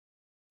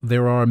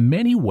There are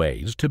many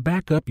ways to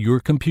back up your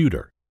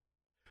computer.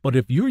 But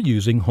if you're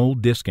using whole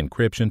disk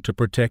encryption to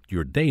protect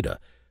your data,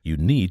 you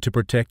need to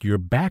protect your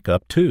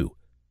backup too.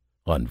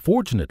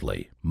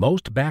 Unfortunately,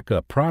 most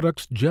backup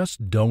products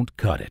just don't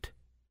cut it.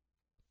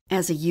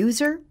 As a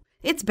user,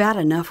 it's bad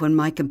enough when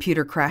my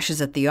computer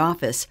crashes at the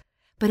office,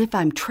 but if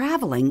I'm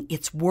traveling,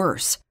 it's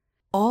worse.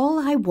 All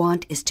I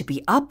want is to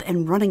be up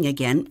and running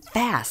again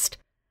fast.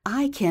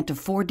 I can't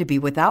afford to be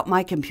without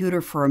my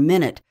computer for a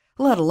minute,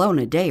 let alone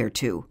a day or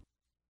two.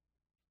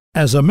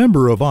 As a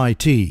member of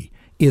IT,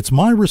 it's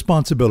my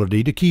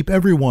responsibility to keep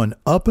everyone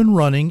up and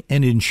running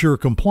and ensure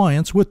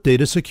compliance with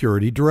data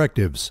security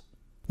directives.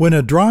 When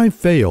a drive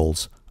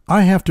fails,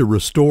 I have to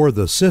restore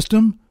the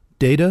system,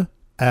 data,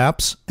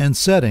 apps, and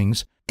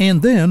settings,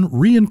 and then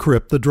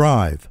re-encrypt the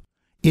drive.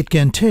 It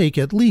can take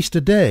at least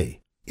a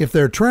day. If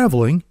they're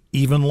traveling,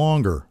 even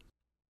longer.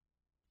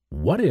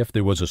 What if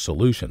there was a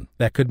solution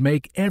that could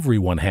make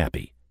everyone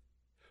happy?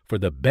 For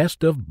the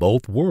best of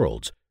both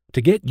worlds,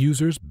 to get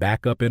users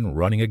back up and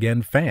running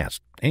again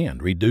fast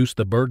and reduce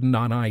the burden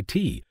on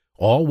IT,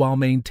 all while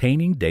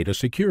maintaining data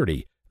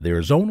security,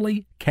 there's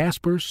only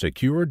Casper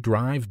Secure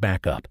Drive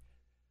Backup.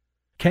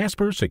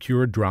 Casper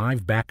Secure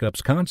Drive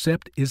Backup's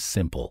concept is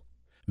simple.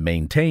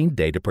 Maintain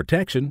data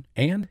protection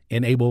and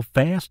enable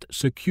fast,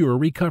 secure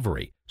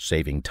recovery,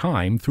 saving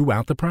time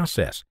throughout the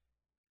process.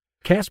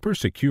 Casper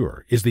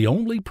Secure is the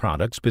only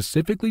product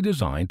specifically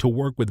designed to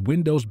work with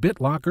Windows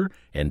BitLocker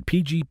and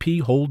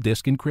PGP whole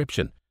disk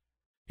encryption.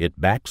 It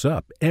backs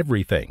up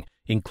everything,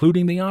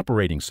 including the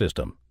operating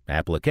system,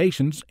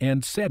 applications,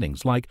 and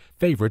settings like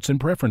favorites and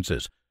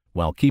preferences,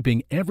 while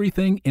keeping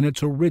everything in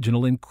its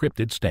original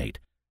encrypted state.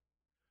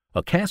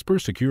 A Casper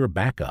Secure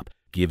Backup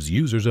gives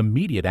users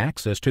immediate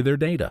access to their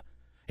data.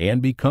 And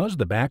because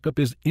the backup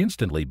is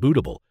instantly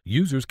bootable,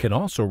 users can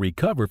also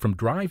recover from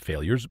drive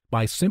failures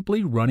by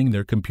simply running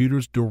their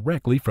computers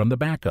directly from the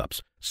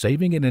backups,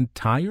 saving an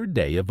entire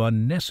day of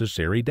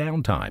unnecessary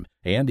downtime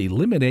and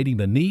eliminating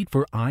the need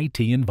for IT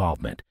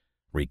involvement.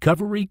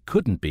 Recovery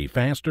couldn't be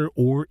faster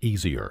or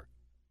easier.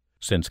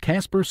 Since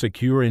Casper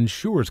Secure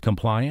ensures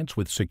compliance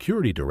with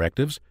security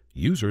directives,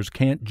 users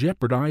can't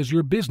jeopardize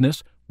your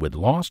business with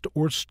lost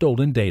or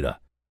stolen data.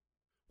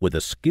 With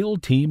a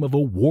skilled team of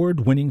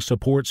award-winning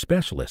support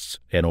specialists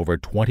and over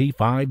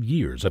 25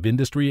 years of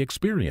industry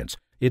experience,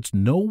 it's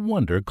no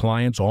wonder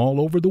clients all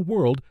over the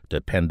world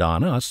depend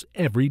on us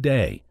every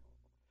day.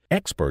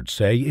 Experts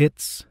say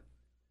it's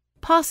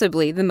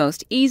possibly the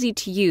most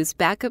easy-to-use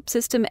backup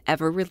system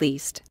ever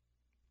released.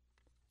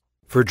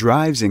 For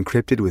drives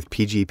encrypted with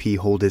PGP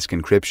whole disk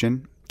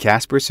encryption,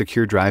 Casper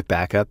Secure Drive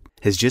Backup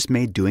has just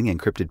made doing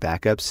encrypted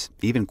backups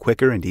even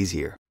quicker and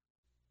easier.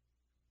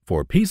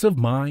 For peace of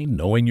mind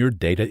knowing your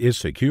data is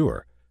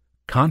secure,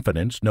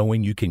 confidence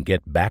knowing you can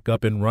get back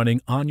up and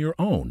running on your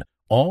own,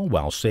 all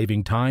while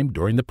saving time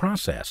during the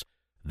process,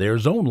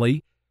 there's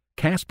only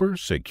Casper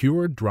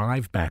Secure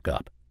Drive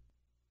Backup.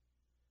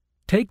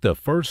 Take the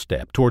first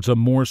step towards a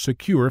more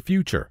secure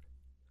future.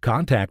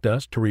 Contact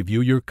us to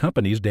review your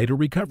company's data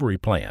recovery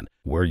plan,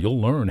 where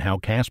you'll learn how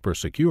Casper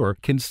Secure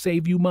can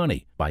save you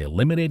money by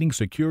eliminating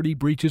security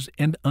breaches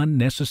and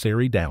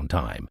unnecessary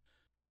downtime.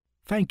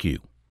 Thank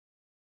you